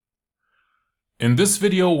In this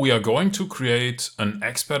video we are going to create an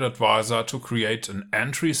expert advisor to create an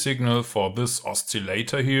entry signal for this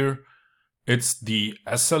oscillator here. It's the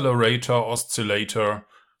accelerator oscillator.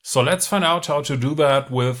 So let's find out how to do that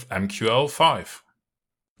with MQL5.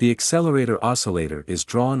 The accelerator oscillator is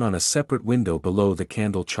drawn on a separate window below the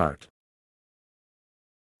candle chart.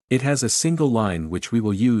 It has a single line which we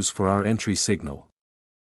will use for our entry signal.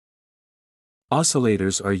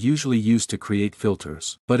 Oscillators are usually used to create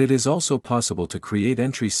filters, but it is also possible to create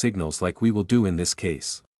entry signals like we will do in this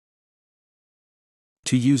case.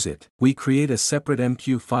 To use it, we create a separate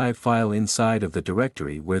MQ5 file inside of the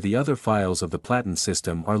directory where the other files of the Platin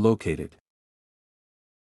system are located.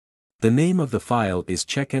 The name of the file is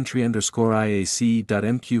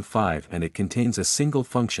checkentry_iac.mq5 and it contains a single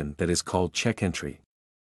function that is called checkentry.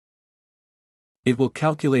 It will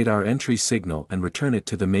calculate our entry signal and return it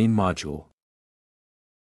to the main module.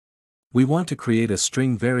 We want to create a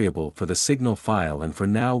string variable for the signal file, and for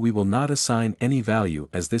now we will not assign any value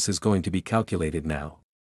as this is going to be calculated now.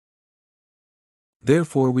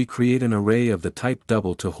 Therefore we create an array of the type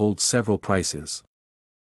double to hold several prices.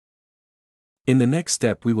 In the next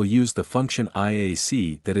step we will use the function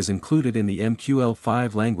IAC that is included in the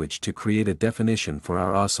MQL5 language to create a definition for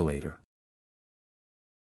our oscillator.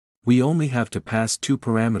 We only have to pass two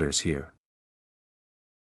parameters here.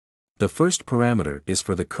 The first parameter is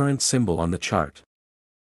for the current symbol on the chart.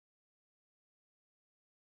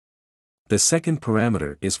 The second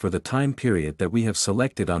parameter is for the time period that we have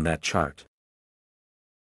selected on that chart.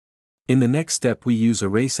 In the next step we use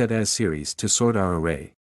ArraySetAsSeries to sort our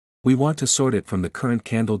array. We want to sort it from the current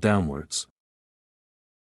candle downwards.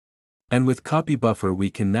 And with copyBuffer we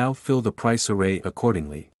can now fill the price array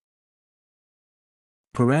accordingly.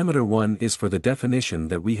 Parameter 1 is for the definition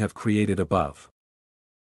that we have created above.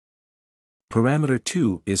 Parameter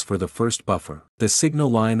 2 is for the first buffer, the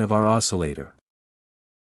signal line of our oscillator.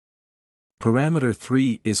 Parameter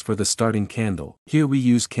 3 is for the starting candle, here we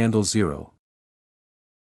use candle 0.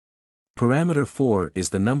 Parameter 4 is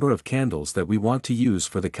the number of candles that we want to use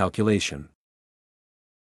for the calculation.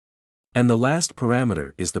 And the last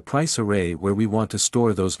parameter is the price array where we want to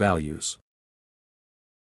store those values.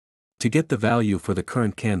 To get the value for the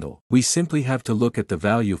current candle, we simply have to look at the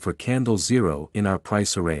value for candle 0 in our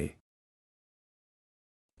price array.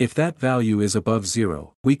 If that value is above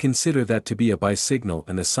 0, we consider that to be a buy signal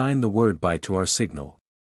and assign the word buy to our signal.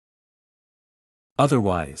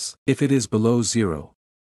 Otherwise, if it is below 0,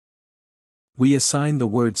 we assign the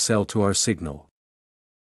word sell to our signal.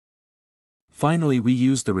 Finally, we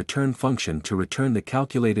use the return function to return the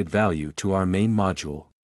calculated value to our main module.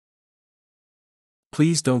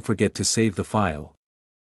 Please don't forget to save the file.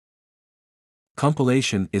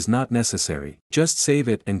 Compilation is not necessary, just save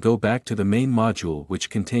it and go back to the main module which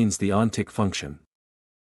contains the onTick function.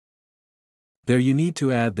 There you need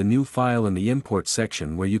to add the new file in the import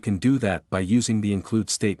section where you can do that by using the include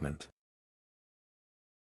statement.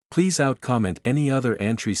 Please comment any other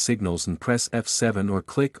entry signals and press F7 or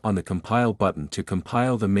click on the compile button to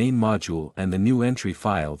compile the main module and the new entry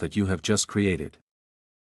file that you have just created.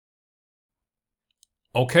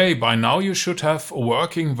 Okay, by now you should have a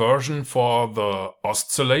working version for the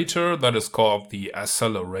oscillator that is called the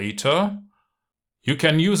accelerator. You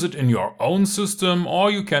can use it in your own system,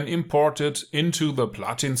 or you can import it into the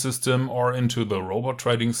Platin system or into the robot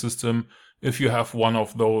trading system if you have one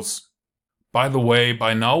of those. By the way,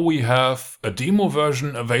 by now we have a demo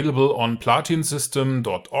version available on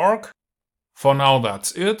platinsystem.org. For now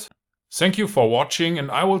that's it. Thank you for watching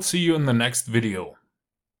and I will see you in the next video.